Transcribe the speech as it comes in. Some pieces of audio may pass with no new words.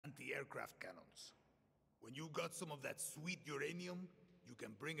aircraft cannons. When you got some of that sweet uranium, you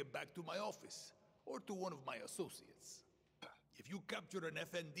can bring it back to my office, or to one of my associates. If you capture an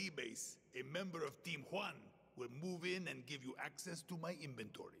FND base, a member of Team Juan will move in and give you access to my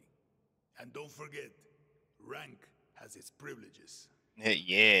inventory. And don't forget, rank has its privileges.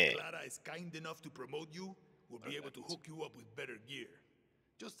 Yeah. Clara is kind enough to promote you. We'll be able to hook you up with better gear.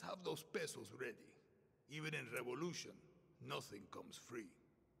 Just have those pesos ready. Even in Revolution, nothing comes free.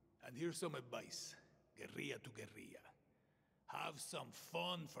 And here's some advice. Guerrilla to guerrilla. Have some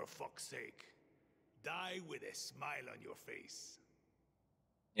fun, for fuck's sake. Die with a smile on your face.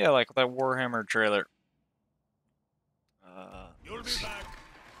 Yeah, like that Warhammer trailer. You'll be back.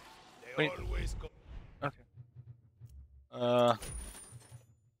 They wait. always go. Okay.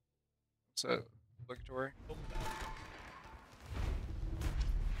 So, obligatory.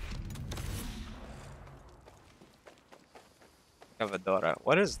 Cavadora.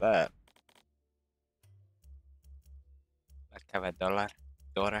 What is that? La Cavadora.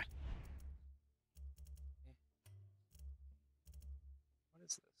 Dora. What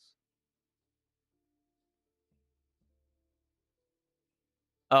is this?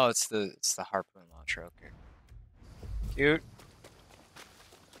 Oh, it's the harpoon launcher. Okay. Cute.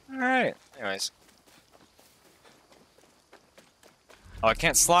 All right. Anyways. Oh, I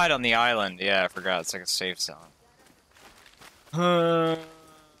can't slide on the island. Yeah, I forgot. It's like a safe zone. I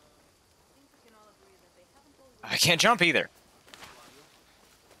can't jump either.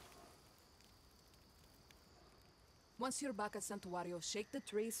 Once you're back at Santuario, shake the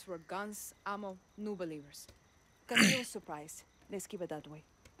trees for guns, ammo, new believers. Castillo's surprised. Let's keep it that way.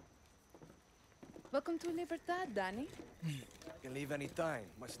 Welcome to Libertad, Danny. Can leave any time.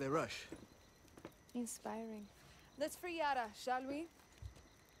 What's the rush? Inspiring. Let's free Yara, shall we?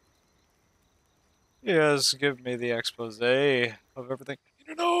 Yes, give me the expose of everything you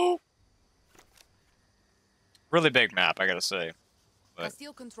need to know. Really big map, I gotta say.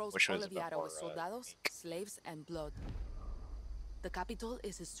 Castillo controls all of Yara with soldados, slaves, and blood. The capital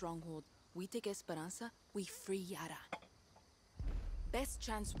is his stronghold. We take Esperanza, we free Yara. Best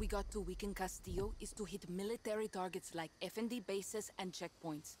chance we got to weaken Castillo is to hit military targets like FND bases and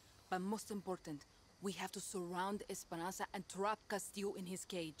checkpoints. But most important, we have to surround Esperanza and trap Castillo in his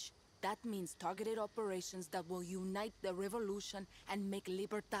cage. That means targeted operations that will unite the revolution and make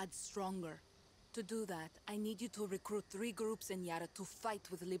Libertad stronger. To do that, I need you to recruit 3 groups in Yara to fight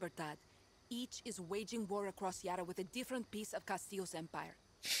with Libertad. Each is waging war across Yara with a different piece of Castillo's empire,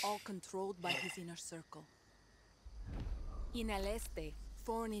 all controlled by his inner circle. In El Este,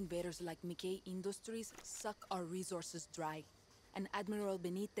 foreign invaders like Mickey Industries suck our resources dry, and Admiral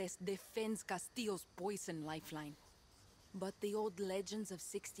Benitez defends Castillo's poison lifeline. But the old legends of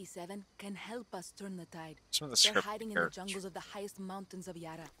 67 can help us turn the tide. They're hiding in the jungles of the highest mountains of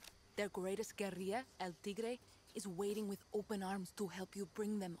Yara. Their greatest guerrilla, El Tigre, is waiting with open arms to help you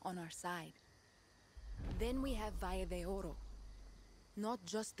bring them on our side. Then we have Valle de Oro. Not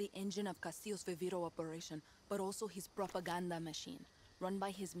just the engine of Castillo's Viviro operation, but also his propaganda machine, run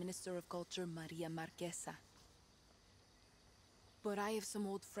by his Minister of Culture, Maria Marquesa. But I have some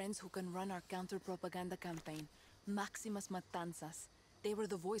old friends who can run our counter-propaganda campaign. Maximus Matanzas. They were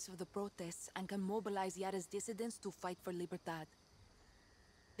the voice of the protests and can mobilize Yara's dissidents to fight for Libertad.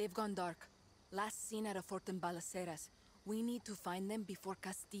 They've gone dark. Last seen at a fort in Balaceras. We need to find them before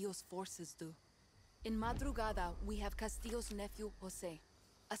Castillo's forces do. In Madrugada, we have Castillo's nephew, Jose.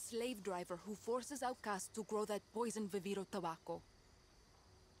 A slave driver who forces outcasts to grow that poison Viviro tobacco.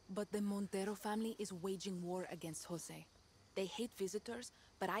 But the Montero family is waging war against Jose. They hate visitors,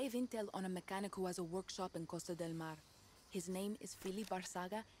 but I have intel on a mechanic who has a workshop in Costa del Mar. His name is Philip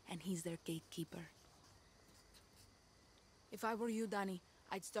Barzaga, and he's their gatekeeper. If I were you, Danny,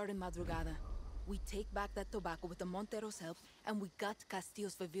 I'd start in Madrugada. We take back that tobacco with the Montero's help, and we got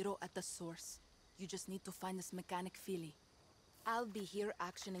Castillo's Viviro at the source. You just need to find this mechanic Philly. I'll be here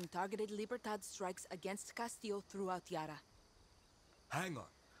actioning targeted Libertad strikes against Castillo throughout Yara. Hang on.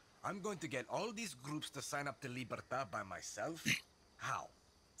 I'm going to get all these groups to sign up to Libertad by myself? How?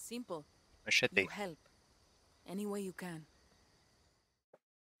 Simple. Machete. You help. Any way you can.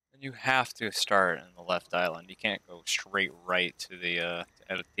 And you have to start in the left island. You can't go straight right to the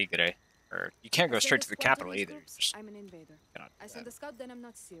El Tigre. Or you can't go straight to the capital either. I'm an invader. I send a scout, then I'm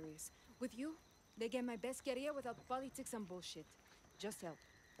not serious. With you, they get my best guerrilla without politics and bullshit. Just help.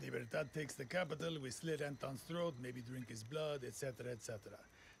 Libertad takes the capital, we slit Anton's throat, maybe drink his blood, etc., etc.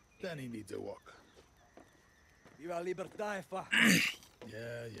 Then he needs a walk. Viva Libertad, fa.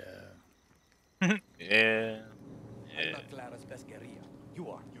 Yeah. Yeah. I'm not Clara's best guerrilla. You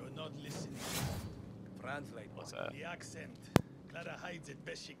are. You're not listening. Translate. What's that? The accent. Clara hides it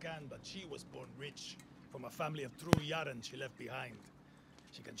best she can, but she was born rich. From a family of true Yaren she left behind.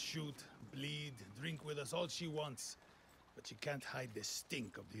 She can shoot, bleed, drink with us all she wants. But she can't hide the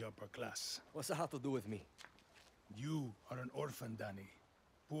stink of the upper class. What's that have to do with me? You are an orphan, Danny.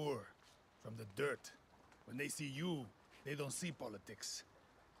 Poor, from the dirt. When they see you, they don't see politics.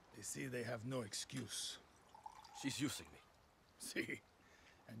 They see they have no excuse. She's using me. See?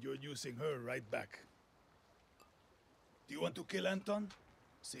 And you're using her right back. Do you want to kill Anton?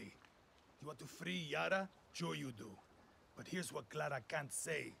 See. Do you want to free Yara? Sure you do. But here's what Clara can't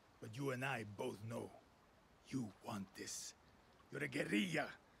say, but you and I both know. You want this. You're a guerrilla.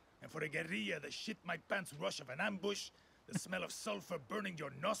 And for a guerrilla, the shit my pants rush of an ambush, the smell of sulfur burning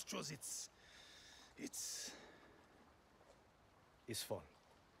your nostrils, it's fun.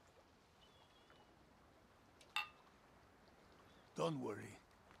 Don't worry.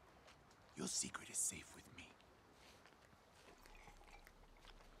 Your secret is safe with me.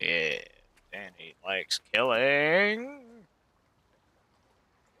 Yeah, Danny likes killing.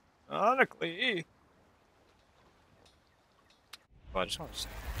 Ironically. Oh, I just want to...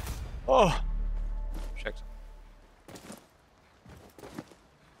 Oh! Check something.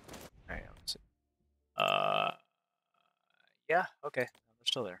 Alright, let's see. Yeah, okay. We're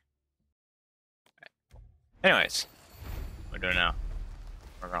still there. Alright, cool. Anyways. What we're doing now.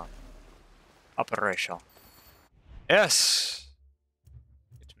 We're on. Operational. Yes!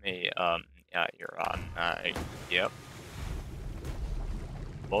 It's me, yeah, you're on, yep.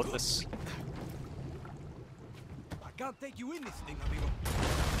 Lotus. I can't take you in this thing, amigo.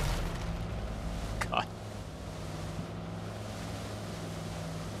 God.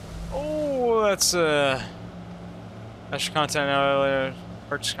 Oh, that's extra content now.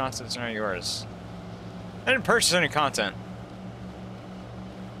 Purchase content is not yours. I didn't purchase any content.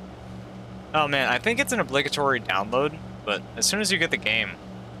 Oh man, I think it's an obligatory download, but as soon as you get the game,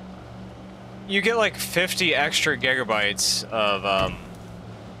 you get like 50 extra gigabytes of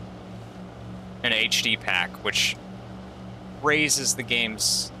an HD pack, which raises the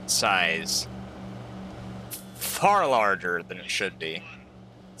game's size far larger than it should be.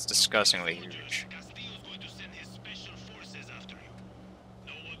 It's disgustingly huge.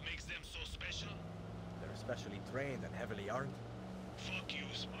 They're especially trained and heavily armed. Fuck you,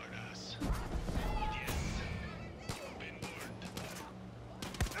 smartass. Yes. You've been warned.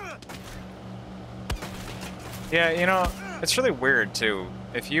 Yeah, you know, it's really weird too.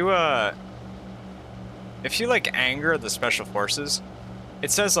 If you like anger the special forces,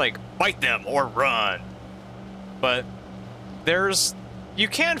 it says like fight them or run. But you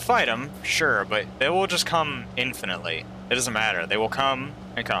can fight them, sure, but they will just come infinitely. It doesn't matter. They will come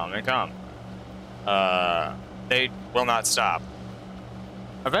and come and come. They will not stop.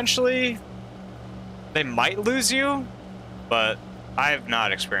 Eventually, they might lose you, but I have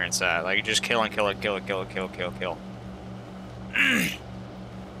not experienced that. Like, just kill and kill and kill and kill and kill and kill and kill.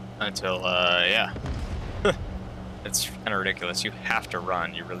 Until, yeah. It's kind of ridiculous. You have to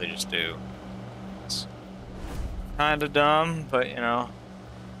run. You really just do. It's kind of dumb, but, you know.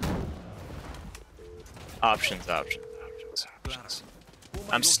 Options, options, options, options.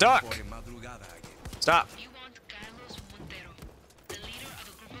 I'm stuck! Stop!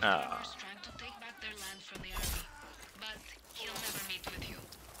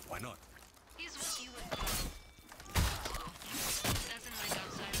 Why not? He's what you would call doesn't like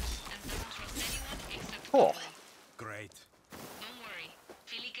outsiders and doesn't trust anyone except Cool. family. Great. Don't worry,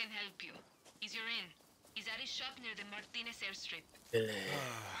 Philly can help you. He's your in. He's at his shop near the Martinez airstrip.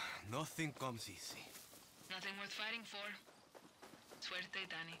 Nothing comes easy. Nothing worth fighting for. Suerte,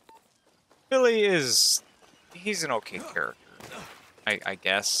 Danny. Billy he's an okay character, I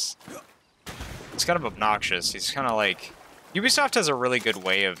guess. He's kind of obnoxious. He's kind of like, Ubisoft has a really good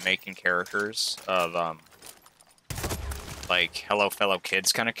way of making characters of, like, hello fellow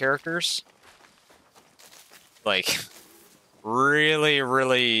kids kind of characters. Like, really,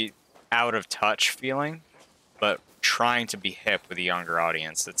 really out of touch feeling, but trying to be hip with a younger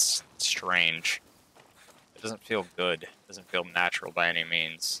audience. It's strange. It doesn't feel good. It doesn't feel natural by any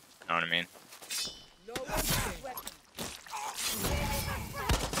means. You know what I mean?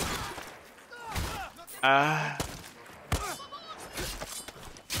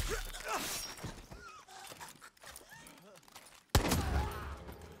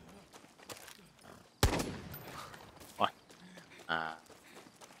 What?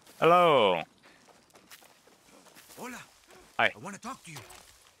 Hello. Hola. Hi. I want to talk to you.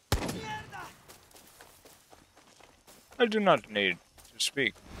 I do not need to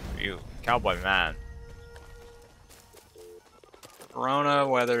speak to you, cowboy man. Verona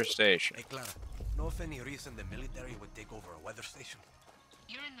Weather Station. Hey, Clara. Know of any reason the military would take over a weather station?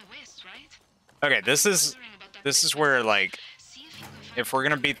 You're in the West, right? Okay, this is where, like, if we're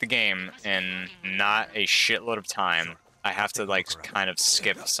gonna beat the game in not a shitload of time, I have to, like, kind of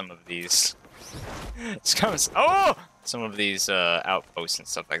skip some of these. Some of these outposts and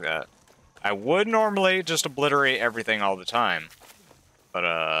stuff like that. I would normally just obliterate everything all the time,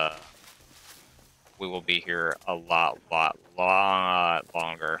 but we will be here a lot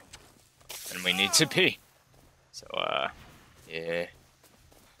longer than we need to be. So yeah.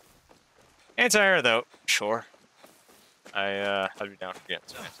 Anti-air though, sure. I'd be down for getting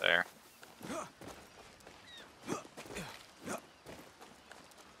some anti-air.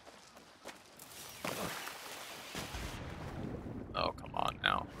 Oh, come on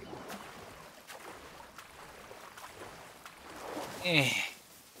now. Okay.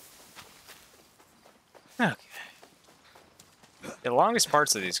 The longest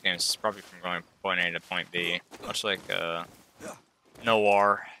parts of these games is probably from going from point A to point B, much like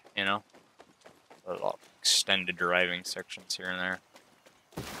Noir, you know? A lot of extended driving sections here and there.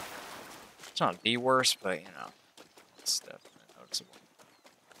 It's not the worst, but you know, it's definitely noticeable.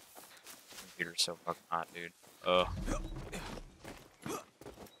 Computer's so fucking hot, dude. Oh.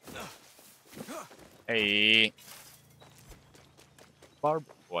 Hey. Barbed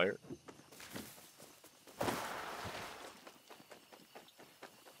wire.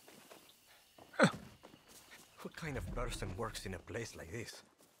 What kind of person works in a place like this?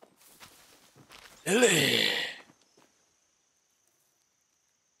 Billy.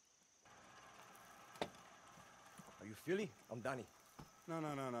 Are you Philly? I'm Danny.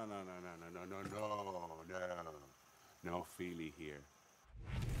 No, Philly here.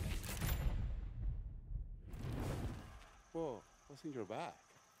 Whoa, what's in your bag?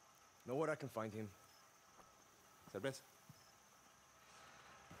 Know where I can find him? Cerveza.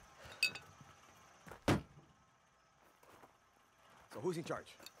 So who's in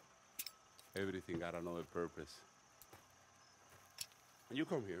charge? Everything got another purpose. Can you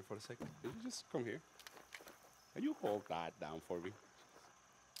come here for a second? Can you just come here? Can you hold that down for me?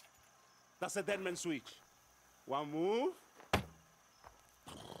 That's a dead man switch. One move.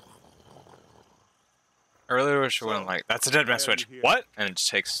 I really wish it wouldn't like, that's a dead man switch. What? And it just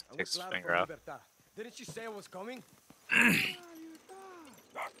takes his finger out. Didn't you say I was coming? Those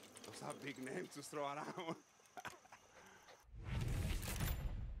are big names to throw around.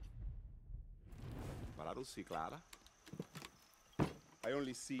 But I don't see Clara. I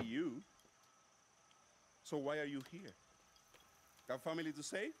only see you. So why are you here? Got family to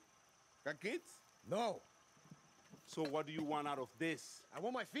save? Got kids? No. So what do you want out of this? I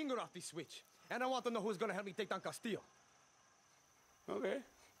want my finger off this switch. And I want to know who's gonna help me take down Castillo. Okay.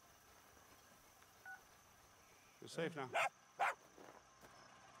 You're safe now.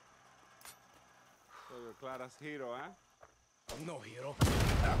 So you're Clara's hero, huh? I'm no hero.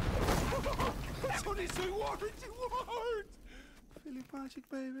 Tony, say what? Philly Magic,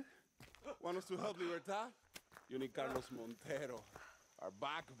 baby. Want us to help Libertad? You need Carlos Montero, our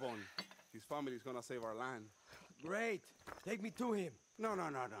backbone. His family is gonna save our land. Great. Take me to him. No.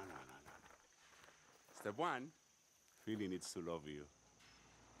 Step one, Philly needs to love you.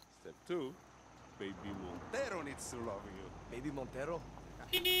 Step two, Baby Montero needs to love you. Baby Montero?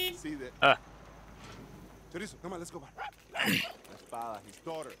 See that? Chorizo, come on, let's go back. Espada, his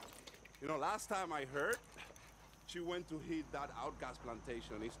daughter. You know, last time I heard, she went to hit that outcast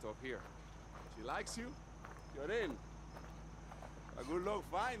plantation east of here. She likes you, you're in. A good luck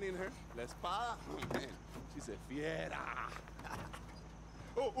finding her. La Espada, oh man, she's a fiera.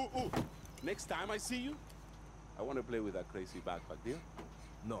 Oh. Next time I see you, I want to play with that crazy backpack, deal?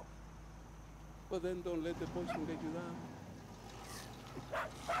 No. Well, then don't let the poison get you down.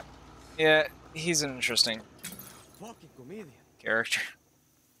 Yeah, he's an interesting Fucking comedian. character.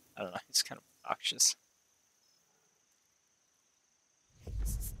 I don't know, he's kind of obnoxious.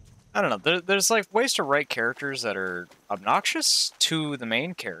 I don't know, there's like ways to write characters that are obnoxious to the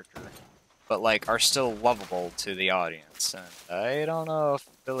main character, but like are still lovable to the audience, and I don't know if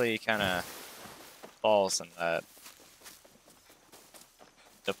Billy kind of falls in that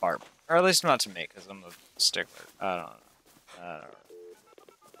department. Or at least not to me, because I'm a stickler. I don't know.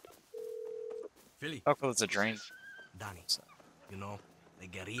 Philly. Fuck with a drain. Danny. You know, the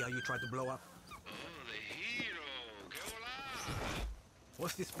guerrilla you tried to blow up? Oh, the hero! Que hola!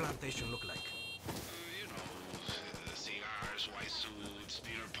 What's this plantation look like? You know, cigars, white suits,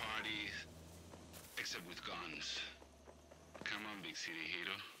 dinner parties. Except with guns. Come on, big city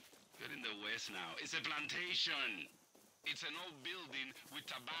hero. You're in the West now. It's a plantation! It's an old building with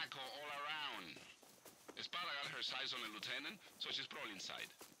tobacco all around. Espada got her sights on the lieutenant, so she's probably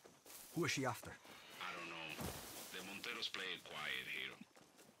inside. Who is she after? I don't know. The Monteros play it quiet, Hero.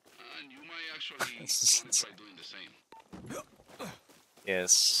 And you might actually want to try doing the same.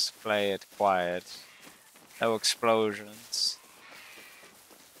 Yes, play it quiet. No explosions.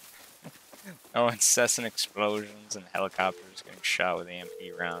 No incessant explosions and helicopters getting shot with EMP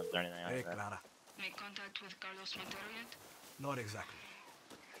rounds or anything like that. Clara. Make contact with Carlos Montero yet? Not exactly.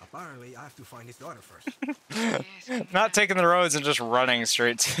 Apparently, I have to find his daughter first. Yes. Not taking the roads and just running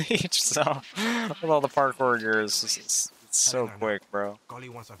straight to each zone with all the parkour gear. It's so quick, bro. Call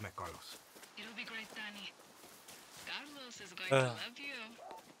you once I've met Carlos. It'll be great, Danny. Carlos is going to love you.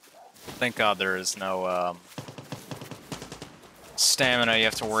 Thank God there is no stamina you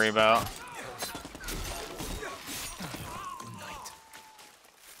have to worry about. Good night.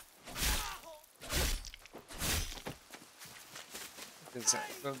 It's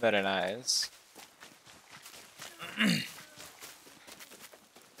very nice.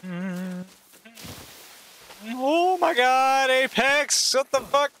 Oh my God, Apex! What the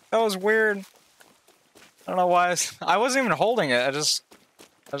fuck? That was weird. I don't know why. I wasn't even holding it. I just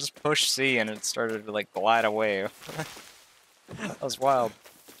pushed C and it started to like glide away. That was wild.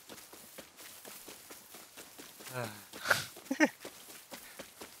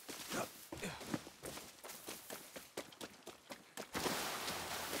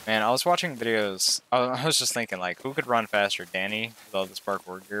 Man, I was watching videos. I was just thinking, like, who could run faster, Danny with all this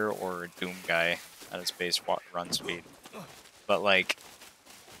parkour gear, or Doom guy at his base run speed? But like,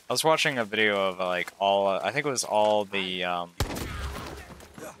 I was watching a video of like all. I think it was all the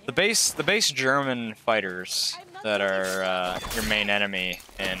base German fighters that are your main enemy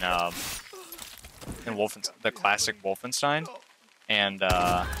in Wolfenstein, the classic Wolfenstein, and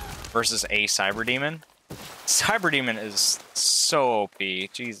versus a Cyber Demon. Cyber Demon is so OP.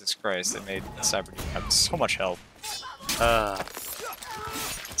 Jesus Christ, they made Cyber Demon have so much health.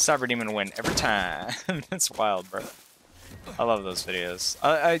 Cyber Demon win every time. It's wild, bro. I love those videos.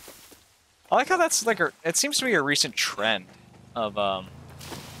 I like how that's like it seems to be a recent trend of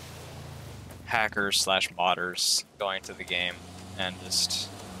hackers / modders going to the game and just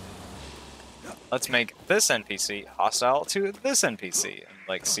let's make this NPC hostile to this NPC and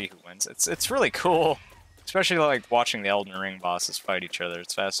like see who wins. It's really cool. Especially like watching the Elden Ring bosses fight each other.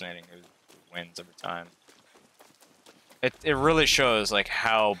 It's fascinating who wins every time. It really shows like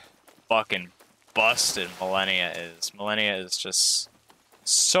how fucking busted Millennia is. Millennia is just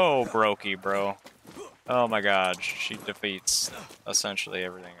so brokey, bro. Oh my God, she defeats essentially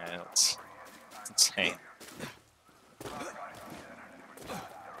everything else. It's insane.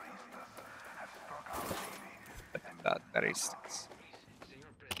 That is.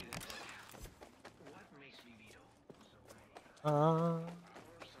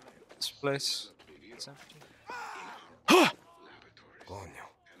 This place is empty. Coño.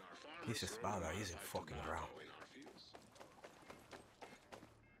 His espada isn't fucking around.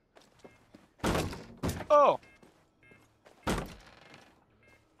 Oh!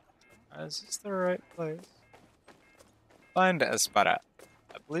 Is this the right place? Find Espada.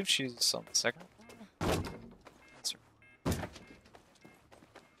 I believe she's on the second floor. That's her.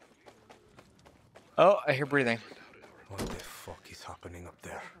 Oh, I hear breathing. What the fuck is happening up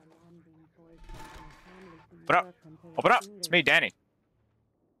there? Open up! Open up! It's me, Danny.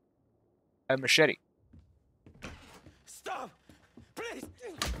 I have a machete. Stop! Please!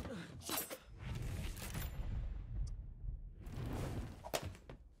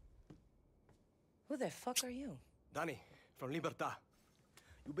 Who the fuck are you? Danny, from Libertad.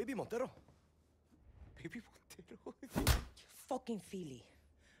 You baby Montero? Baby Montero? Fucking Philly.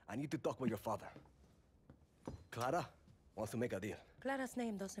 I need to talk with your father. Clara wants to make a deal. Clara's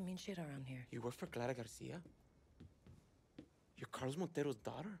name doesn't mean shit around here. You work for Clara Garcia? You're Carlos Montero's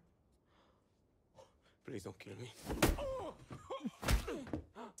daughter? Please don't kill me.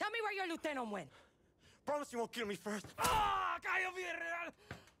 Tell me where your lieutenant went. Promise you won't kill me first. Ah! Cayo Villarreal!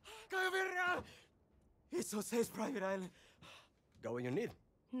 Cayo Villarreal! It's Jose's private island. Got what you need.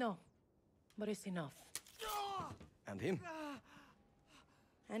 No, but it's enough. And him.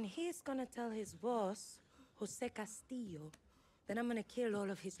 And he's gonna tell his boss, Jose Castillo, that I'm gonna kill all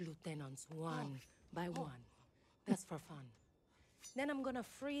of his lieutenants one by one. That's for fun. Then I'm gonna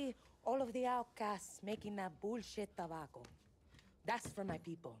free all of the outcasts making that bullshit tobacco. That's for my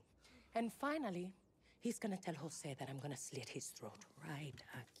people. And finally, he's gonna tell Jose that I'm gonna slit his throat right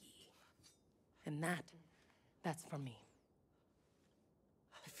aquí. And that's for me.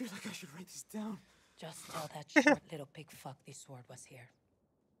 I feel like I should write this down. Just tell that short little pig fuck this sword was here.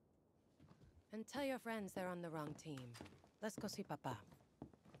 And tell your friends they're on the wrong team. Let's go see Papa.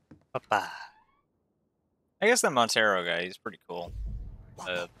 Papa. I guess that Montero guy, he's pretty cool.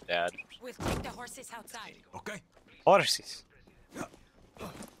 dad. We'll take the horses outside. Okay. Horses.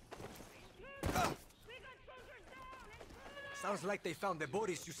 Sounds like they found the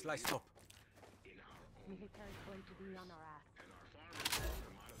bodies you sliced up. Military's going to be on our ass.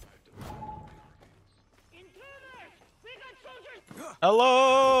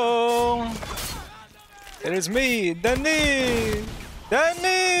 Hello! It is me, Danny!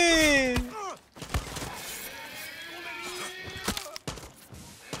 Danny!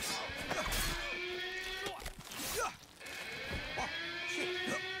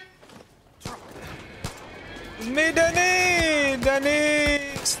 It's me, Danny!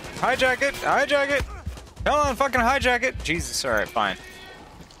 Danny! Hijack it! Hijack it! Come on, fucking hijack it! Jesus, alright, fine.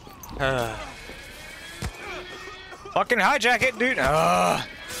 Fucking hijack it, dude!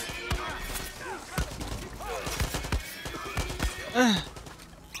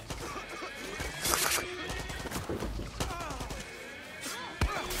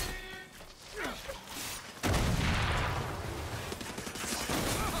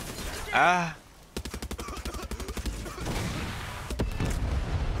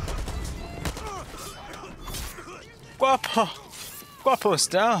 Guapo! Guapo's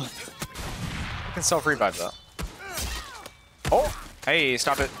down. You can self-revive though. Oh! Hey,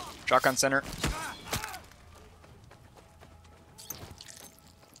 stop it. Shotgun center.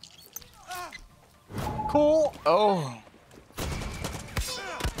 Cool. Oh.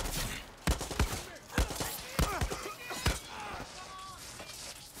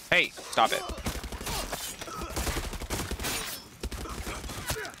 Hey, stop it.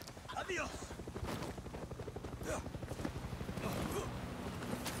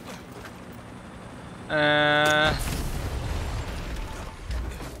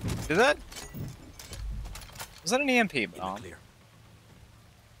 Is that? Was that an EMP bomb?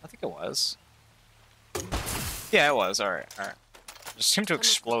 I think it was. Yeah, it was. Alright, alright. It just seemed to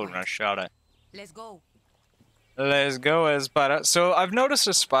explode when I shot it. Let's go. Let's go, Espada. So I've noticed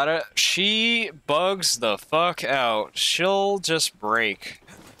Espada, she bugs the fuck out. She'll just break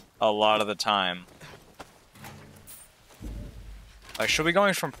a lot of the time. Like, she'll be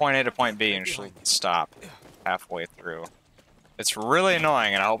going from point A to point B and she'll stop halfway through. It's really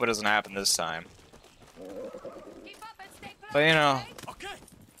annoying and I hope it doesn't happen this time. But you know,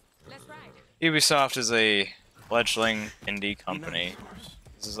 Ubisoft is a fledgling indie company.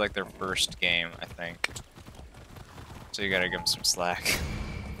 This is like their first game, I think. So you gotta give them some slack.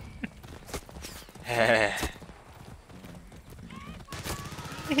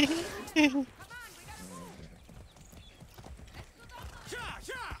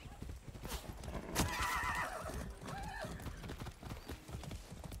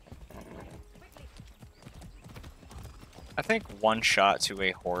 I think one shot to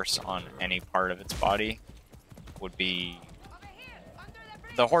a horse on any part of its body would be...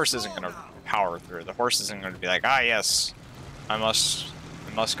 The horse isn't going to power through. The horse isn't going to be like, ah yes, I must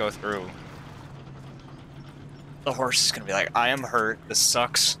go through. The horse is going to be like, I am hurt, this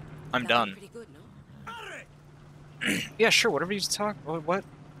sucks, I'm done. Yeah, sure, whatever you talk, what?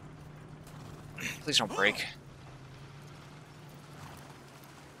 Please don't break.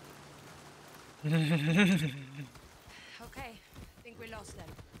 Okay, think we lost them.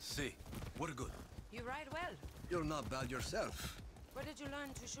 See, we're good. You ride well. You're not bad yourself. Where did you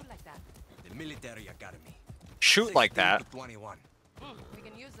learn to shoot like that? The military academy. Shoot like that? 16 to 21. We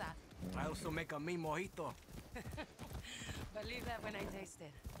can use that. I also make a mean mojito. Believe that when I taste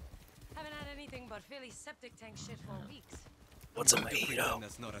it. Haven't had anything but Philly septic tank shit for weeks. What's a mojito?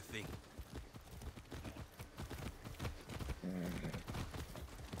 That's not a thing.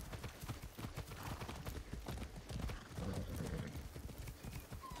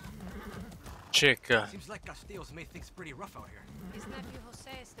 Chica. Seems like Castillo's made things pretty rough out here. His nephew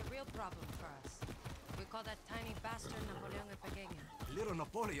Jose is the real problem for us. We call that tiny bastard Napoleon el Pequeño. Little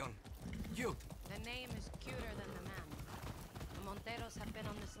Napoleon. Cute. The name is cuter than the man. The Monteros have been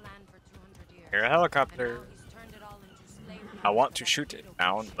on this land for 200 years. Hear a helicopter. And now he's turned it all into slavery. I want to shoot it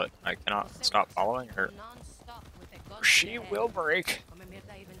down, but I cannot stop following her. She will break.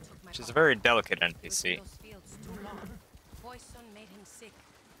 She's a very delicate NPC. Poison made him sick.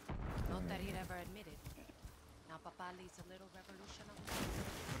 Not that he'd ever admit it. Now Papa leads a little revolution of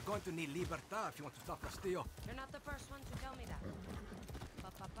We're going to need libertad if you want to stop Castillo. You're not the first one to tell me that.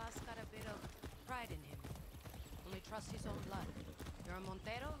 But Papa's got a bit of pride in him. Only trusts his own blood. You're a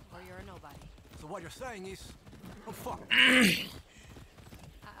Montero or you're a nobody. So what you're saying is, oh fuck. I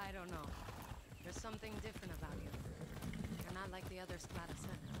don't know. There's something different about you. You're not like the others Clara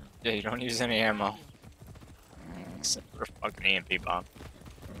said. Yeah, you don't use any ammo. Except for a fucking EMP bomb.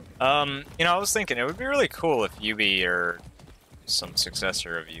 You know, I was thinking it would be really cool if Ubi or some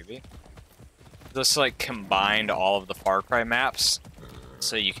successor of UV. This like combined all of the Far Cry maps,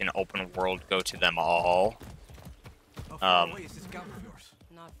 so you can open world go to them all. How away is this camp of yours?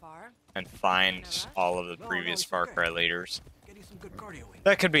 Not far. And find all of the previous Far Cry leaders. Getting some good cardio in.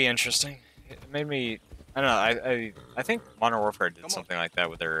 That could be interesting. It made me, I don't know. I think Modern Warfare did something like that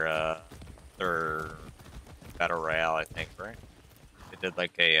with their Battle Royale. I think, right? They did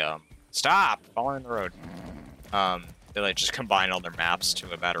like a stop following the road. They like just combined all their maps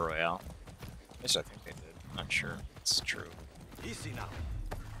to a Battle Royale. At least I think they did. I'm not sure it's true. Easy now.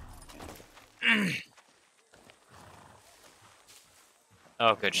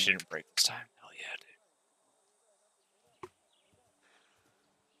 Oh, good, she didn't break this time. Hell yeah, dude.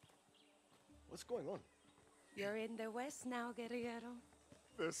 What's going on? You're in the West now, guerrero.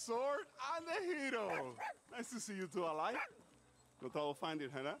 The sword and the hero. Nice to see you two alive. No trouble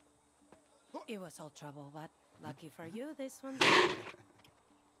finding her, huh? It was all trouble, but lucky for you, this one's...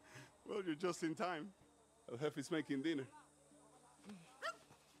 Well, you're just in time. El Jefe's making dinner.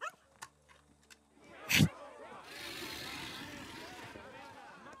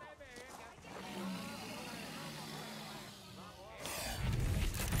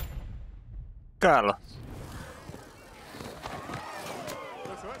 Carlos.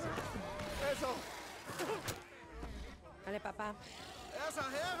 Eso. Dale, papá. Esa,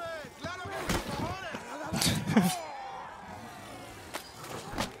 jefe. Claro que sí, cojones.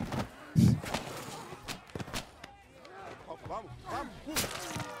 Vamos, vamos.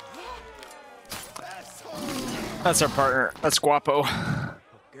 Eso. That's our partner. That's Guapo.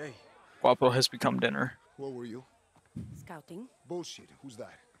 Okay. Guapo has become dinner. What were you? Scouting. Bullshit. Who's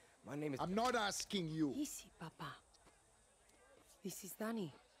that? My name is... I'm not asking you. Easy, papa. This is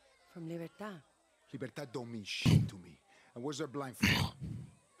Danny from Libertad. Libertad don't mean shit to me. And where's our blindfold?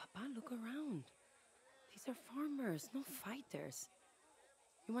 Papa, look around. These are farmers, no fighters.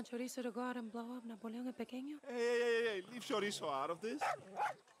 You want Chorizo to go out and blow up Napoleon el Pequeño? Hey, leave Chorizo out of this.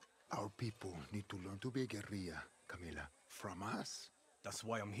 Our people need to learn to be a guerrilla, Camila. From us? That's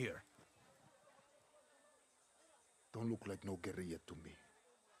why I'm here. Don't look like no guerrilla to me.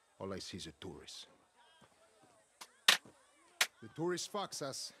 All I see is a tourist. The tourist fucks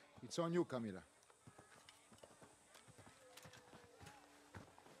us. It's on you, Camila.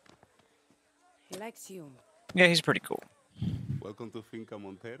 He likes you. Yeah, he's pretty cool. Welcome to Finca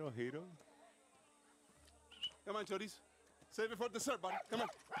Montero, hero. Come on, Chorizo. Save it for dessert, buddy. Come on.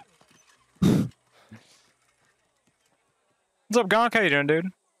 What's up, Gonk? How you doing, dude?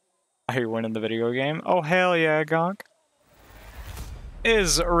 I hear you winning the video game. Oh, hell yeah, Gonk. It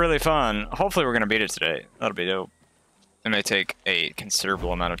is really fun. Hopefully we're going to beat it today. That'll be dope. It may take a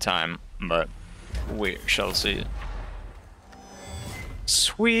considerable amount of time, but we shall see.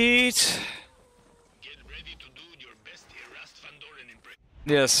 Sweet. Get ready to do your best Erast Van Doren impression.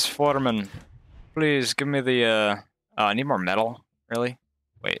 Yes, Foreman. Please give me the, I need more metal. Really?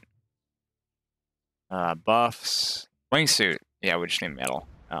 Wait. Buffs. Wingsuit. Yeah, we just need metal.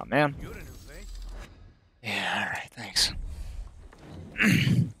 Oh, man. Yeah, alright, thanks.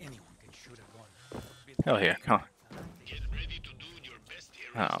 Hell yeah, come on. Get ready to do your best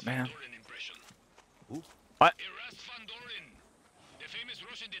Oh, Erast man. Van Doren impression. What? Erast Van Doren, the famous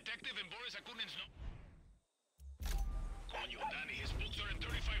Russian detective in Boris Akunin's Coño, Danny, his books are in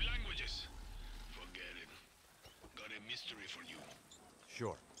 35 languages. Forget it. Got a mystery for you.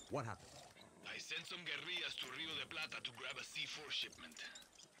 Sure. What happened? I sent some guerrillas to Rio de Plata to grab a C4 shipment.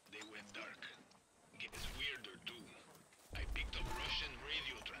 They went dark. Gets weirder too. I picked up Russian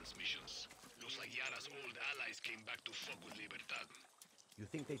radio transmissions. Looks like Yara's old allies came back to fuck with Libertad. You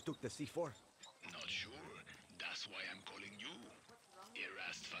think they took the C4? Not sure. That's why I'm calling you.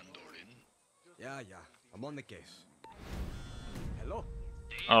 Erast Van Doren. Yeah. I'm on the case. Hello?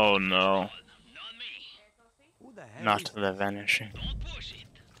 Oh, no. Not me. Who the hell Not is... the vanishing. Don't push it.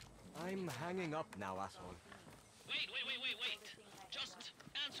 I'm hanging up now, asshole. Wait. Just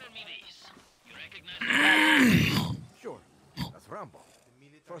answer me this. You recognize me? Sure. That's Rambo.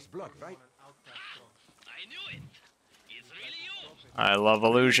 First blood, right? I knew it. It's really you. I love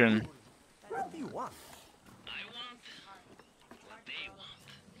illusion. What do you want? I want what they want.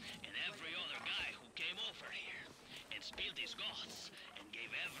 And every other guy who came over here and spilled his guts and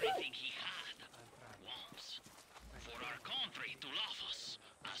gave everything he had wants. For our country to love us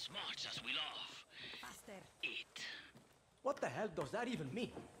as much as we love it. What the hell does that even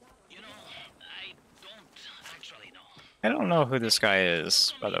mean? You know, I don't actually know. I don't know who this guy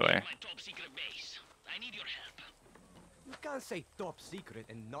is, by the way. My top secret base. I need your help. You can't say top secret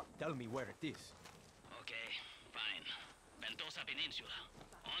and not tell me where it is. Okay, fine. Ventosa Peninsula.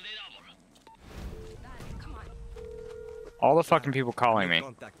 On the double. Come on. All the fucking people calling me.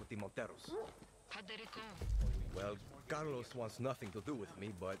 Contact with the Monteros. How did it go? Well, Carlos wants nothing to do with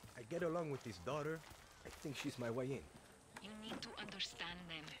me, but I get along with his daughter. I think she's my way in. You need to understand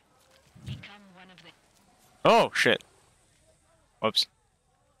them. Become one of them. Oh, shit. Whoops.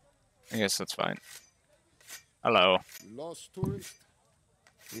 I guess that's fine. Hello. Lost tourist?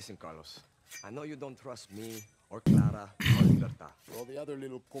 Listen, Carlos. I know you don't trust me, or Clara, or Libertad. Or the other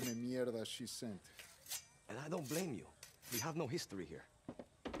little come mierda she sent. And I don't blame you. We have no history here.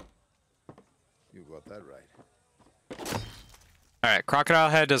 You got that right. Alright, crocodile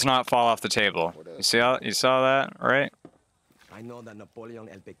head does not fall off the table. You saw that, right? I know that Napoleon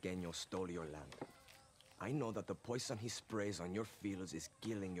El Pequeño stole your land. I know that the poison he sprays on your fields is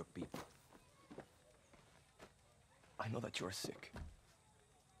killing your people. I know that you are sick.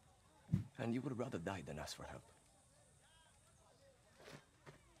 And you would rather die than ask for help.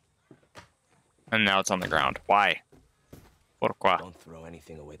 And now it's on the ground. Why? Pourquoi? Don't throw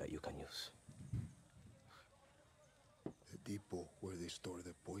anything away that you can use. The depot where they store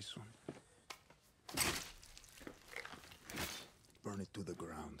the poison. Burn it to the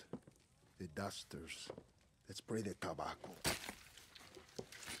ground. The dusters that spray the tobacco.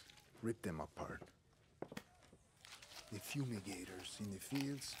 Rip them apart. The fumigators in the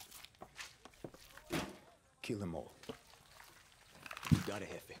fields. Kill them all. You got it,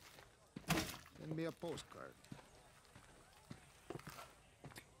 Jefe. Send me a postcard.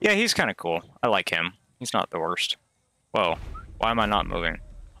 Yeah, he's kind of cool. I like him. He's not the worst. Whoa. Why am I not moving?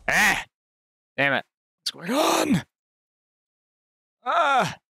 Ah! Damn it. What's going on?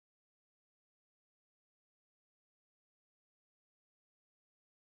 Ah!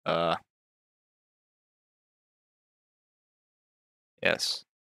 Yes.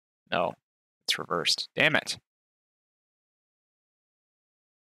 No. It's reversed. Damn it.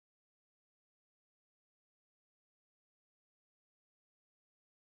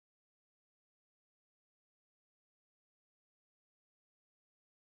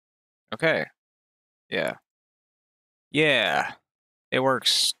 Okay. Yeah. Yeah. It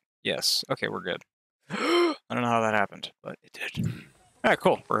works. Yes. Okay, we're good. I don't know how that happened, but it did. Alright,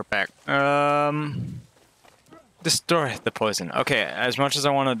 cool. We're back. Destroy the poison. Okay, as much as I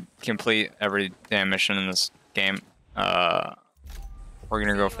want to complete every damn mission in this game, we're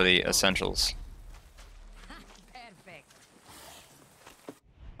gonna go for the essentials. Perfect.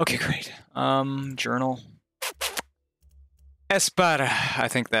 Okay, great. Journal. Espada. I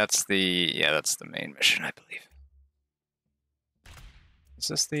think that's the, yeah, that's the main mission, I believe. Is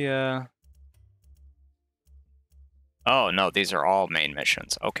this the, Oh, no, these are all main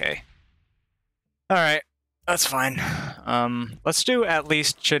missions. Okay. Alright, that's fine. Let's do at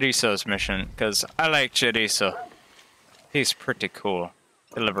least Chorizo's mission, because I like Chorizo. He's pretty cool.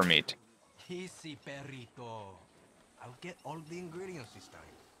 Deliver meat. Easy, perrito. I'll get all the ingredients this time.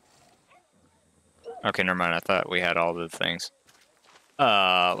 Okay, never mind. I thought we had all the things.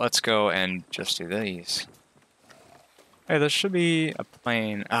 Let's go and just do these. Hey, there should be a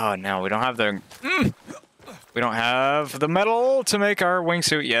plane. Oh, no, we don't have the... We don't have the metal to make our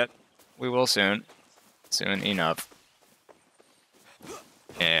wingsuit yet. We will soon. Soon enough.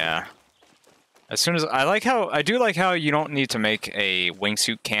 Yeah. As soon as... I do like how you don't need to make a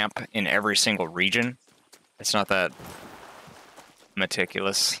wingsuit camp in every single region. It's not that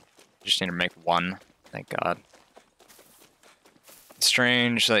meticulous. You just need to make one. Thank God. It's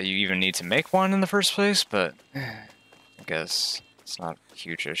strange that you even need to make one in the first place, but I guess it's not a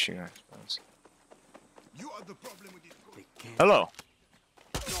huge issue, I suppose. You are the problem with this. Hello.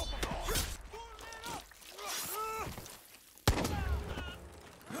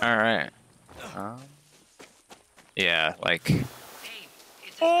 Alright. Yeah, like... Hey,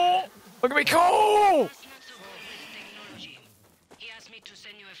 it's Oh! Look at me go! That's not so good with technology. He asked me to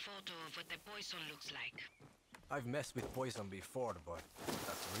send you a photo of what the poison looks like. I've messed with poison before, but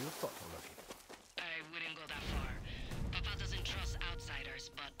that's real thoughtful of you. I wouldn't go that far. Papa doesn't trust outsiders,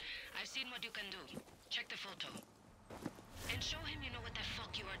 but I've seen what you can do. Check the photo. And show him you know what the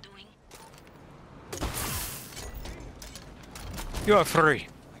fuck you are doing. You are free.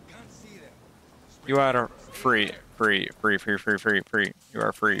 I can't see them. You are free. Free. Free. Free. Free. Free. Free. You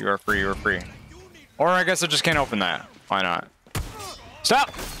are free. You are free. You are free. Or I guess I just can't open that. Why not?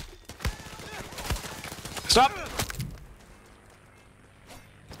 Stop! Stop!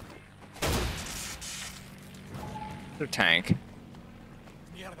 The tank.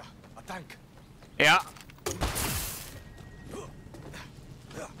 Mierda, a tank. Yeah.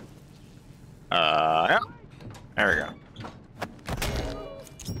 Yeah. There we go.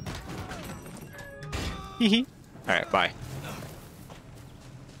 Hee Alright, bye.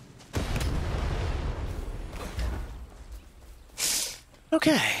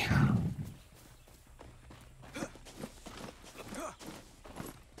 Okay.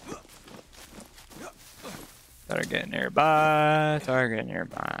 Target nearby. Target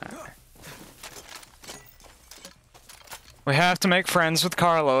nearby. We have to make friends with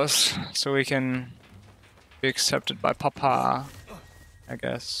Carlos so we can be accepted by Papa, I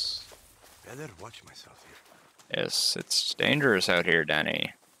guess. Better watch myself here. Yes, it's dangerous out here,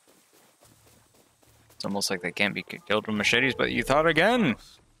 Danny. It's almost like they can't be killed with machetes, but you thought again.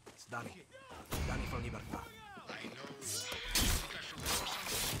 It's Danny. Danny from Libertad.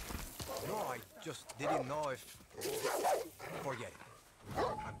 No, I just didn't know if... Forget it.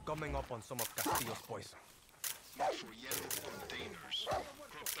 I'm coming up on some of Castillo's poison. Look for yellow containers. Crop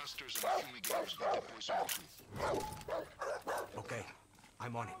dusters and fumigators got the poison too. Okay,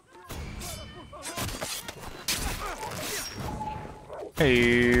 I'm on it.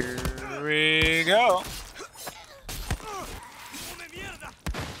 Here we go.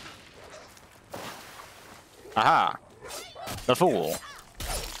 Aha! The fool.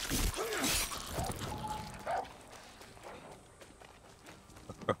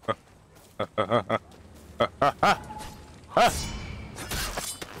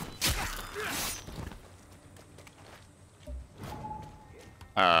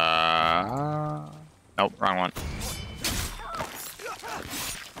 Nope, wrong one.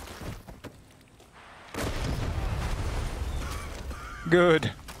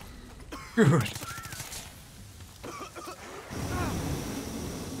 Good. Good.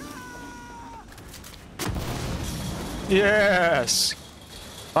 Yes!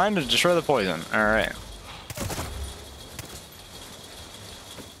 Find to destroy the poison. Alright.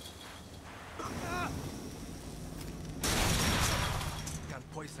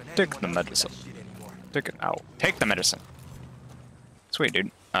 Take the medicine. Take it out. Take the medicine. Sweet,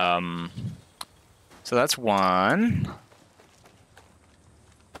 dude. So that's one.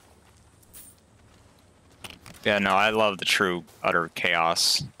 Yeah, no, I love the true, utter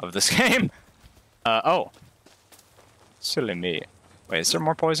chaos of this game. Oh. Silly me. Wait, is there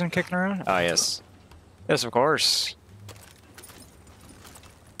more poison kicking around? Ah, yes. Yes, of course.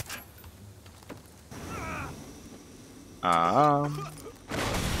 Oh,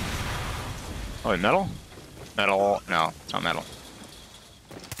 wait, metal? Metal? No, it's not metal.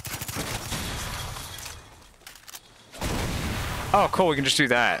 Oh, cool, we can just do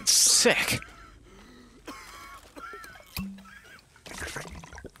that. Sick.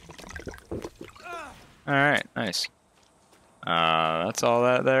 Alright, nice. That's all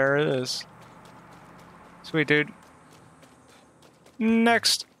that there is. Sweet, dude.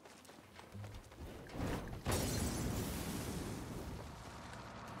 Next.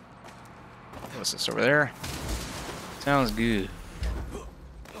 What's this over there? Sounds good.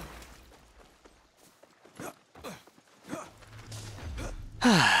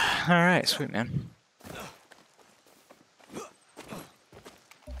 Alright, sweet, man.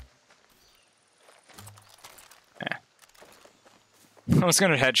 I was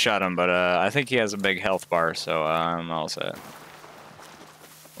gonna headshot him, but I think he has a big health bar, so I'm all set.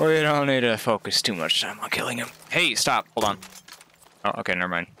 We don't need to focus too much time on killing him. Hey, stop! Hold on. Oh, okay, never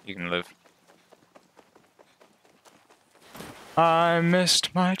mind. You can live. I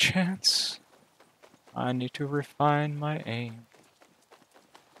missed my chance. I need to refine my aim.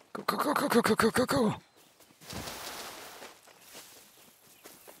 Go, go, go, go, go, go, go, go, go!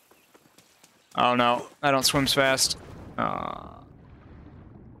 Oh no, I don't swim fast. I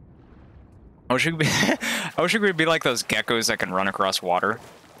wish we could be I wish we could be like those geckos that can run across water.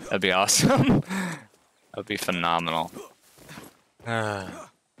 That'd be awesome. That'd be phenomenal. The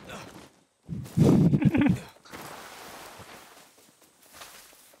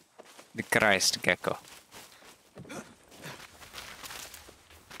Christ gecko.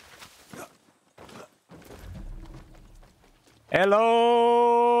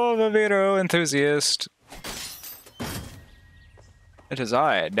 Hello, the video enthusiast. It is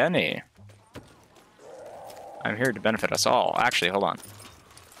I, Denny. I'm here to benefit us all. Actually, hold on.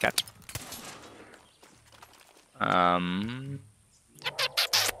 Cat.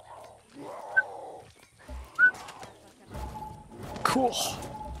 Cool.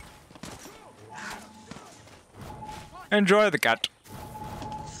 Enjoy the cat.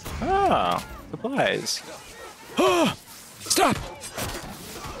 Ah, supplies. Oh, stop!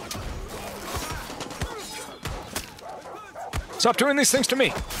 Stop doing these things to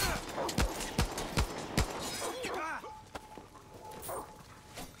me!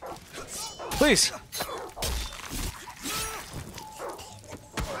 Please!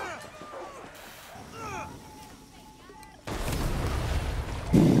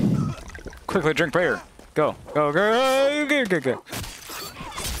 Quickly drink beer. Go, go, go, go, go, go.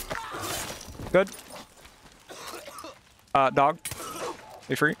 Good. Dog.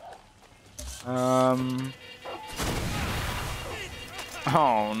 Be free.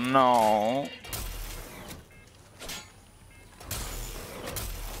 Oh no.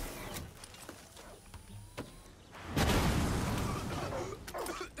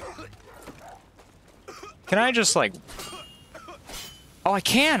 Can I just like... Oh, I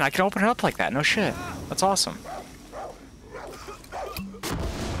can! I can open it up like that. No shit. That's awesome.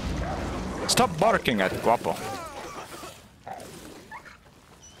 Stop barking at Guapo.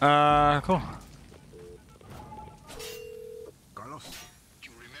 Cool. Carlos.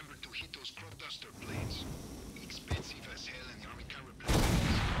 You remember to hit those crop duster blades. Expensive as hell and the army can't replace them.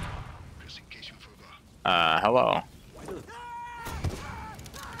 Just in case you forgot. Hello.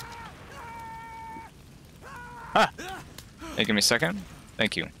 Ah! Hey, give me a second.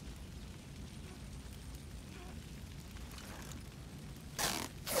 Thank you.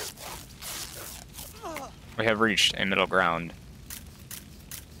 We have reached a middle ground.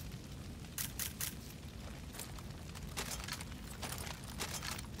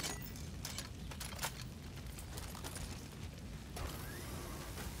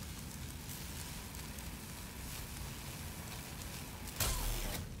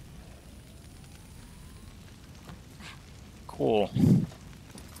 Cool.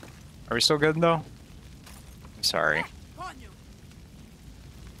 Are we still good though? I'm sorry.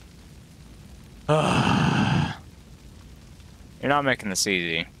 You're not making this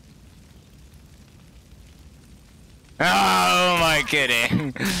easy. Oh my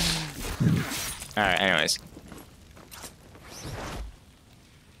kidding. Alright, anyways.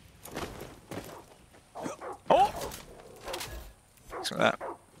 Oh! What's that?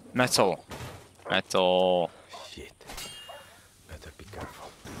 Metal. Metal. Shit. Better be careful.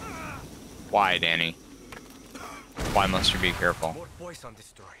 Why, Danny? Why must you be careful? More poison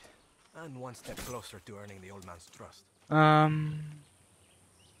destroyed. And one step closer to earning the old man's trust.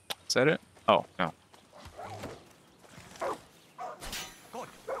 Is that it? Oh, no.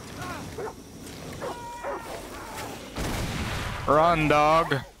 Run,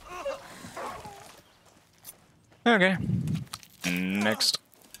 dog. Okay. Next.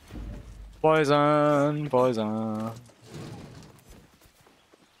 Poison, poison.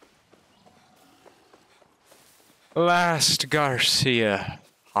 Last Garcia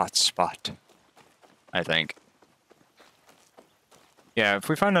hotspot, I think. Yeah, if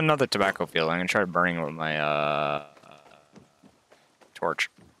we find another tobacco field, I'm gonna try burning it with my torch.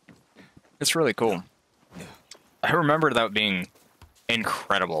 It's really cool. I remember that being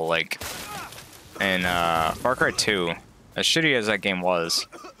incredible, like in Far Cry 2. As shitty as that game was,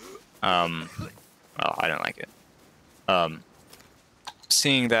 well, I didn't like it.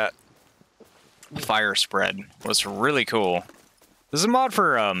 Seeing that fire spread was really cool. There's a mod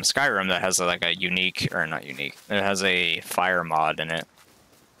for Skyrim that has like a unique, or not unique, it has a fire mod in it.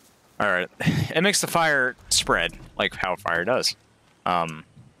 Alright, it makes the fire spread, like how fire does.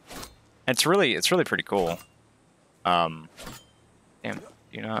 It's really pretty cool. Damn,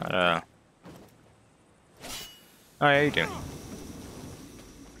 you not, oh yeah, you do.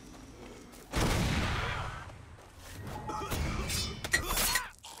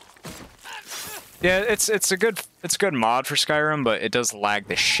 Yeah, it's a good mod for Skyrim, but it does lag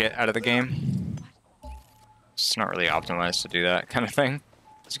the shit out of the game. It's not really optimized to do that kind of thing,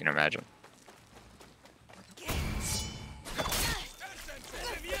 as you can imagine.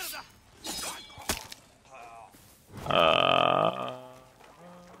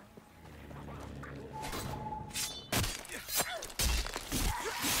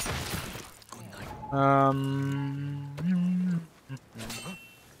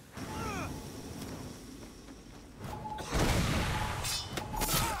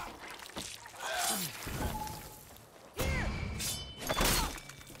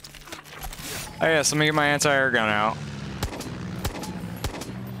 Oh yes, let me get my anti-air gun out.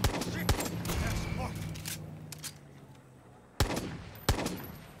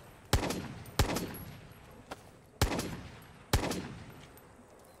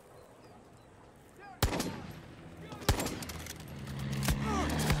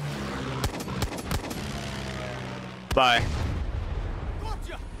 Bye.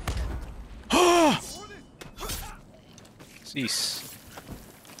 Cease.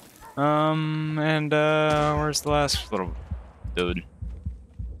 And where's the last little dude?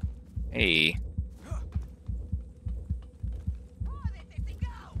 Hey.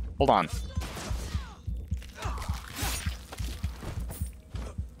 Hold on.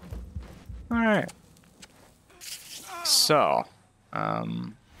 Alright. So,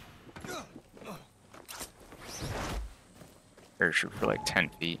 parachute for like 10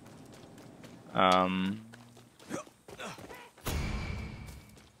 feet.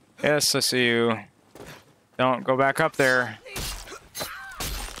 Yes, I see you. Don't go back up there.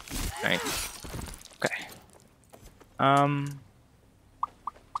 Thank you. Okay.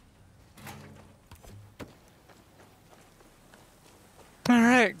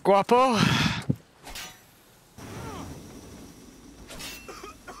 Alright, guapo.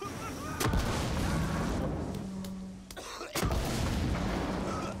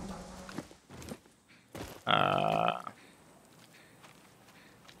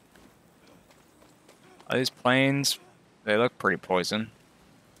 These planes, they look pretty poison.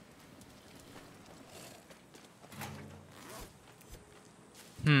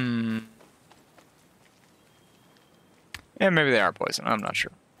 Yeah, maybe they are poison. I'm not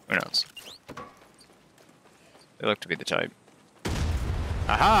sure. Who knows? They look to be the type.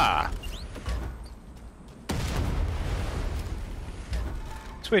 Aha!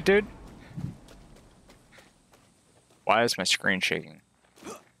 Sweet, dude. Why is my screen shaking?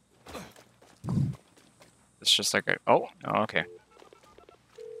 It's just like a... Oh, okay.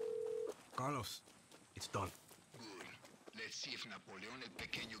 Carlos, it's done. Good. Let's see if Napoleon El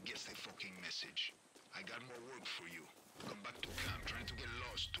Pequeño gets the fucking message. I got more work for you. Come back to camp, trying to get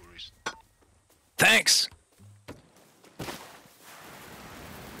lost, tourist. Thanks!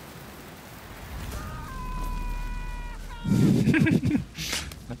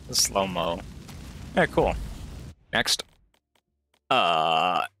 The slow-mo. Yeah, cool. Next.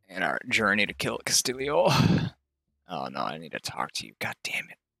 In our journey to kill Castillo. Oh no, I need to talk to you. God damn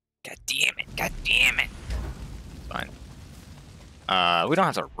it. God damn it. God damn it. Fine. We don't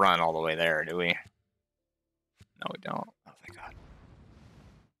have to run all the way there, do we? No, we don't. Oh, thank God.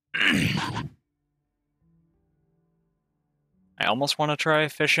 I almost want to try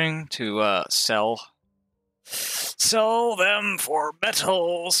fishing to sell them for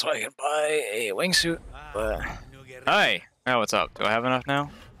metal so I can buy a wingsuit. But hi. Oh, what's up? Do I have enough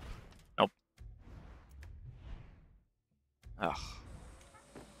now? Nope. Ugh.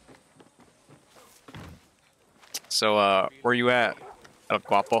 So, where you at, El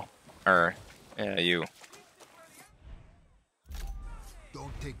Guapo? Or, yeah, you.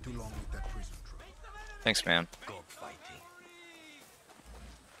 Don't take too long with that prison truck. Thanks, man. Cockfighting.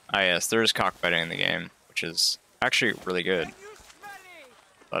 Ah, yes, there is cockfighting in the game, which is actually really good.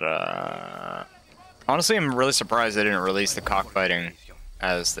 But, honestly, I'm really surprised they didn't release the cockfighting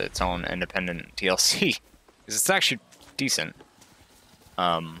as its own independent DLC. Because it's actually decent. But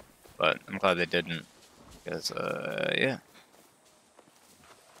I'm glad they didn't. Because, yeah.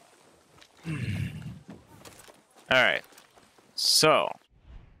 Alright. So.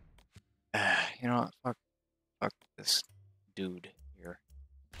 You know what? Fuck this dude here.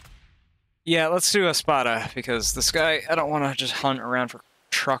 Yeah, let's do a Espada, because this guy, I don't want to just hunt around for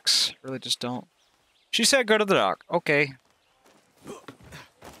trucks. Really just don't. She said go to the dock. Okay. Let's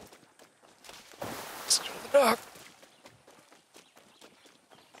go to the dock.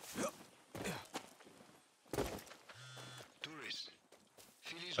 Tourist,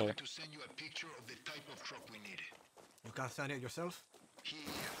 Philly's going to send you a picture of the type of truck we need. You can't sign it yourself? I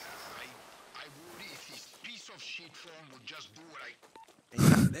would if this piece of shit phone would just do what I...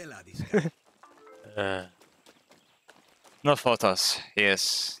 No photos.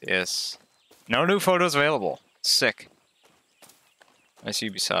 Yes, yes. No new photos available. Sick. Nice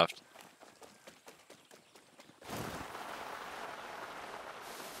Ubisoft.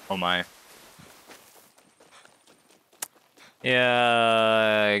 Oh my.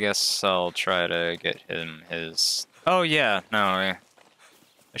 Yeah, I guess I'll try to get him his... Oh yeah, no,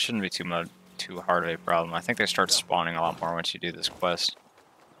 it shouldn't be too hard of a problem. I think they start spawning a lot more once you do this quest.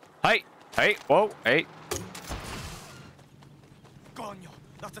 Hey! Hey! Whoa! Hey! Coño,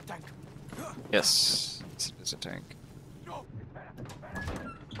 that's a tank. Yes, it is a tank.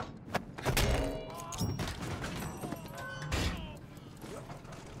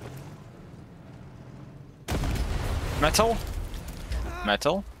 Metal?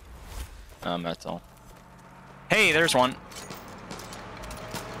 Metal? Metal. Hey, there's one.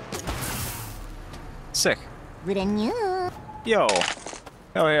 Sick. Yo.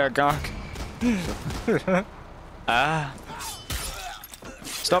 Oh yeah, Gonk.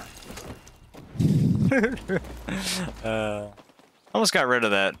 Stop. Almost got rid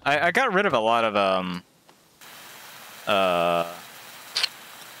of that. I got rid of a lot of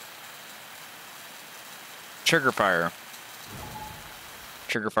trigger fire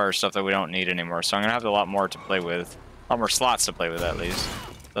stuff that we don't need anymore. So I'm gonna have a lot more to play with, a lot more slots to play with at least.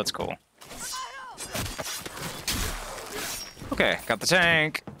 That's cool. Okay, got the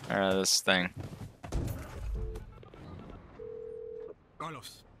tank. This thing.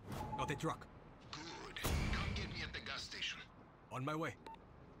 Carlos, got the truck. On my way.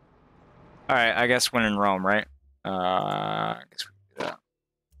 Alright, I guess when in Rome, right? I guess we can do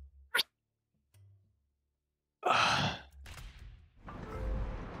that.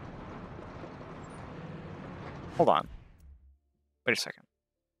 Hold on. Wait a second.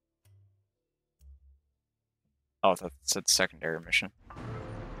 Oh, that's a secondary mission.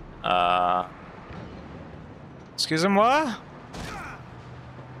 Excuse-moi?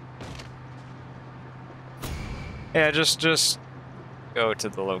 Yeah, just go to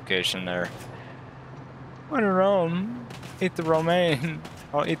the location there. When in Rome, eat the Romaine.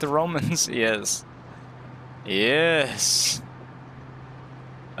 I'll eat the Romans. Yes. Yes.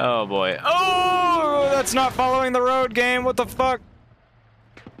 Oh boy. Oh, that's not following the road, game. What the fuck?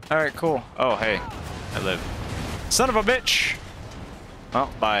 Alright, cool. Oh, hey. I live. Son of a bitch!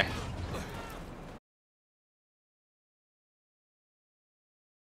 Well, bye.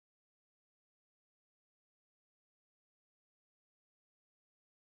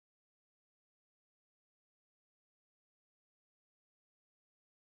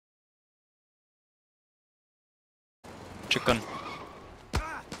 Chicken.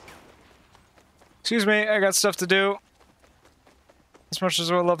 Excuse me, I got stuff to do. As much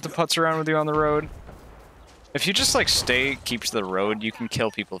as I would love to putz around with you on the road. If you just, like, keep to the road, you can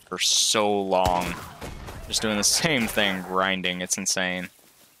kill people for so long. Just doing the same thing, grinding. It's insane.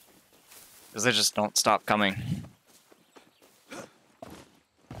 Because they just don't stop coming.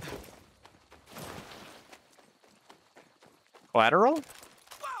 Collateral?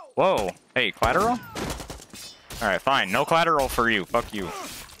 Whoa. Hey, collateral? Alright, fine. No collateral for you. Fuck you.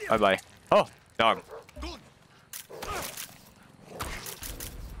 Bye-bye. Oh, dog.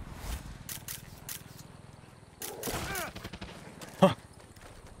 Huh.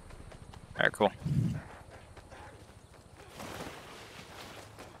 Alright, cool.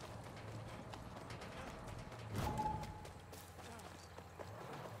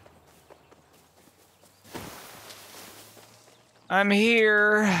 I'm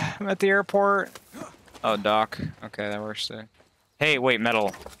here. I'm at the airport. Oh, dock. Okay, that works too. Hey, wait,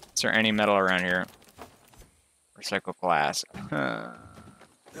 metal. Is there any metal around here? Recycle glass.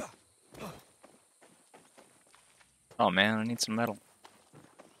 Oh man, I need some metal.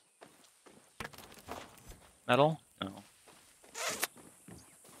 Metal? No.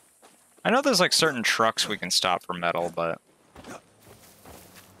 I know there's like certain trucks we can stop for metal, but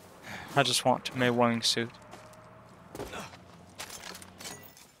I just want my wingsuit.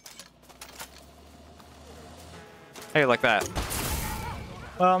 Hey, like that.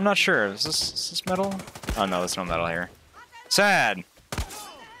 Well, I'm not sure. Is this metal? Oh no, there's no metal here. Sad!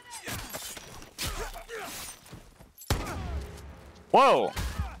 Whoa!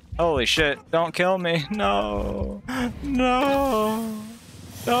 Holy shit, don't kill me. No. No.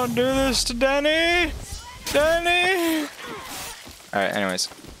 Don't do this to Denny! Denny! Alright, anyways,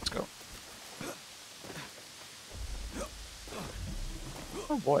 let's go.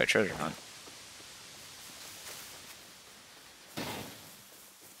 Oh boy, a treasure hunt.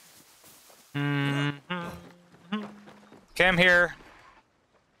 Okay, I'm here.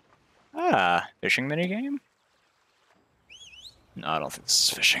 Ah, fishing minigame? No, I don't think this is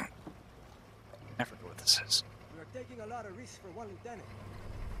fishing. Never know what this is. We are taking a lot of risks for one lieutenant.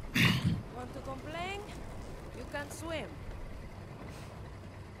 Want to complain? You can swim.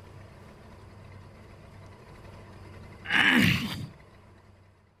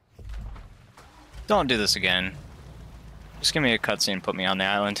 Don't do this again. Just give me a cutscene and put me on the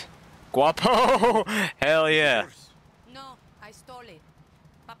island. Guapo! Hell yeah. No, I stole it.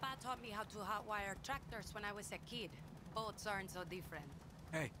 Papa taught me how to hotwire tractors when I was a kid. Boats aren't so different.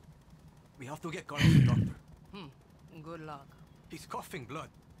 Hey, we have to get Carlos to the doctor. Good luck. He's coughing blood.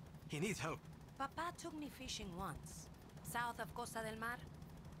 He needs help. Papa took me fishing once, south of Costa del Mar.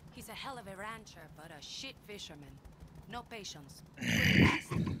 He's a hell of a rancher, but a shit fisherman. No patience.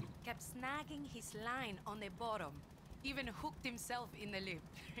 Kept snagging his line on the bottom. Even hooked himself in the lip.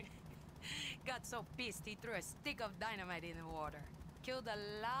 Got so pissed he threw a stick of dynamite in the water. Killed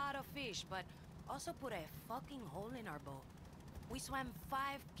a lot of fish, but also put a fucking hole in our boat. We swam 5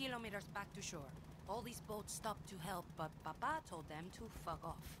 kilometers back to shore. All these boats stopped to help, but Papa told them to fuck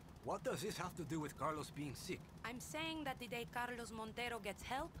off. What does this have to do with Carlos being sick? I'm saying that the day Carlos Montero gets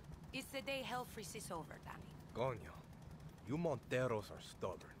help is the day hell freezes over, Danny. Coño, you Monteros are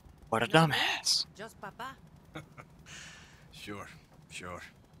stubborn. What a dumbass. Just Papa. Sure.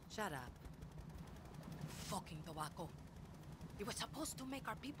 Shut up. Fucking tobacco. It was supposed to make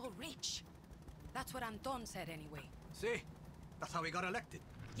our people rich. That's what Anton said anyway. See? That's how he got elected.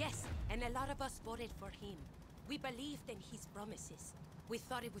 Yes, and a lot of us voted for him. We believed in his promises. We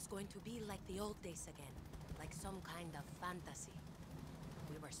thought it was going to be like the old days again. Like some kind of fantasy.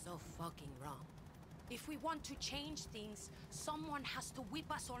 are so fucking wrong. If we want to change things, someone has to whip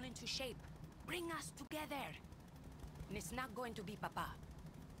us all into shape. Bring us together. And it's not going to be Papa.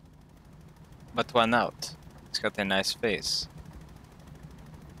 But why not? He's got a nice face.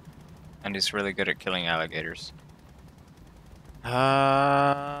 And he's really good at killing alligators. I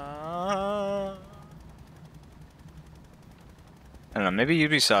don't know, maybe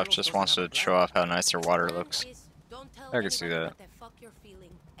Ubisoft just wants to show off how nice their water looks. I could see that. Fuck you're feeling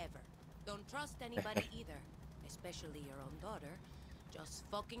ever. Don't trust anybody either, especially your own daughter. Just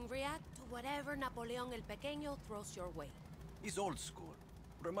fucking react to whatever Napoleon el Pequeño throws your way. He's old school.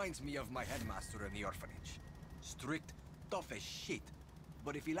 Reminds me of my headmaster in the orphanage. Strict, tough as shit.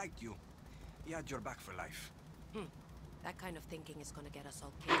 But if he liked you, he had your back for life. That kind of thinking is gonna get us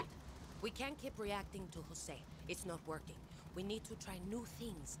all killed. We can't keep reacting to Jose. It's not working. We need to try new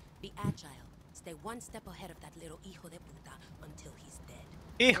things. Be agile. Stay one step ahead of that little hijo de puta until he's dead.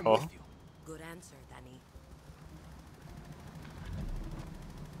 Hijo? Good answer, Danny.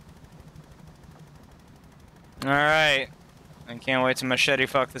 Alright. I can't wait to machete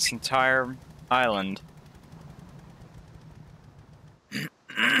fuck this entire island.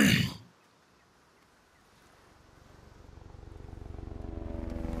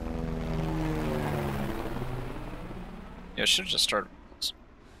 Yeah, I should just start.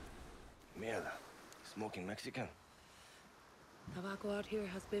 Mierda. Smoking Mexican. Tobacco out here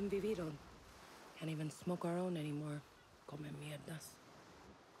has been vivido. Can't even smoke our own anymore. Come mierdas.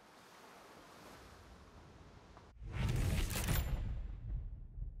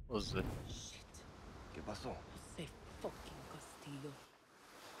 What was it? Shit. ¿Qué pasó? Jose fucking Castillo.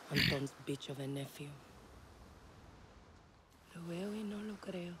 Anton's bitch of a nephew. Lo veo y no lo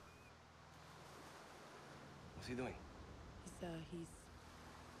creo. What's he doing? He's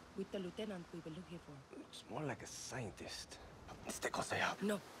with the lieutenant we were looking for. It's more like a scientist. Stick Jose up.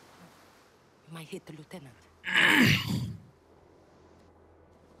 No. We might hit the lieutenant.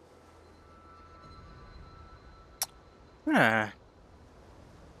 Ah.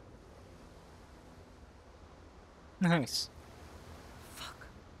 Nice. Fuck.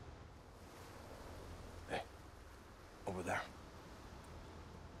 Hey, over there.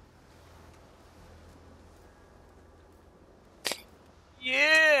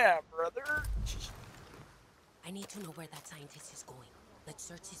 Yeah, brother. I need to know where that scientist is going. Let's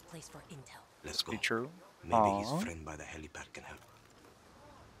search his place for intel. Let's go. Be true. Maybe his friend by the helipad can help.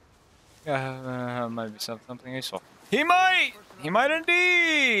 Yeah, might be something useful. He might! He might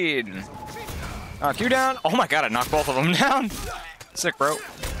indeed! Knock you down. Oh my god, I knocked both of them down. Sick, bro.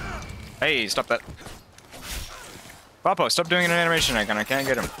 Hey, stop that. Papo, stop doing an animation icon. I can't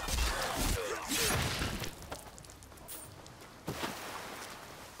get him.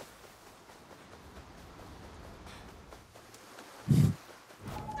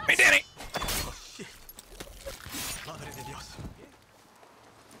 Hey, Danny! Madre de Dios.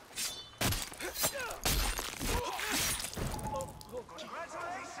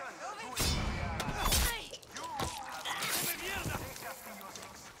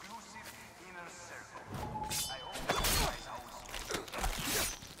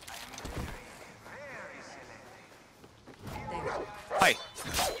 Hi.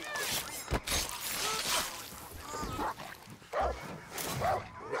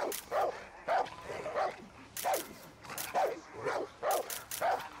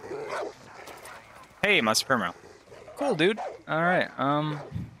 Hey, my Supermo. Cool, dude. Alright,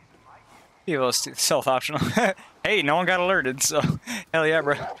 Evo self-optional. Hey, no one got alerted, so hell yeah,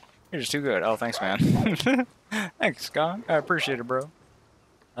 bro. You're just too good. Oh, thanks, man. Thanks, Scott. I appreciate it, bro.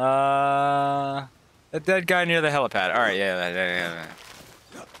 That dead guy near the helipad. Alright, yeah.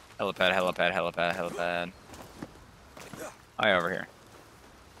 Helipad. Hi, over here.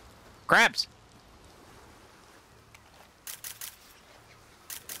 Crabs!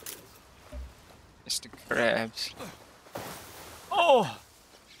 Mr. Krabs. Oh!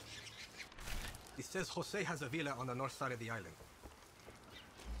 It says Jose has a villa on the north side of the island.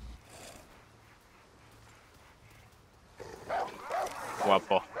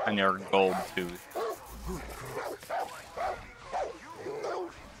 Guapo. And your gold tooth.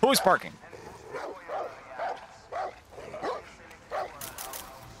 Who's parking?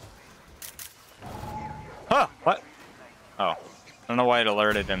 Huh? What? Oh. I don't know why it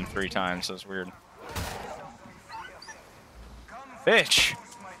alerted him 3 times. That's weird. Bitch!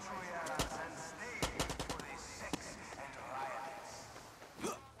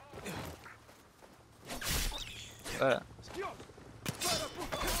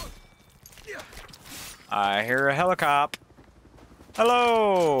 I hear a helicopter.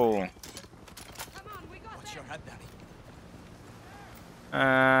 Hello! Watch your head, Daddy.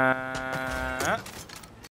 Uh...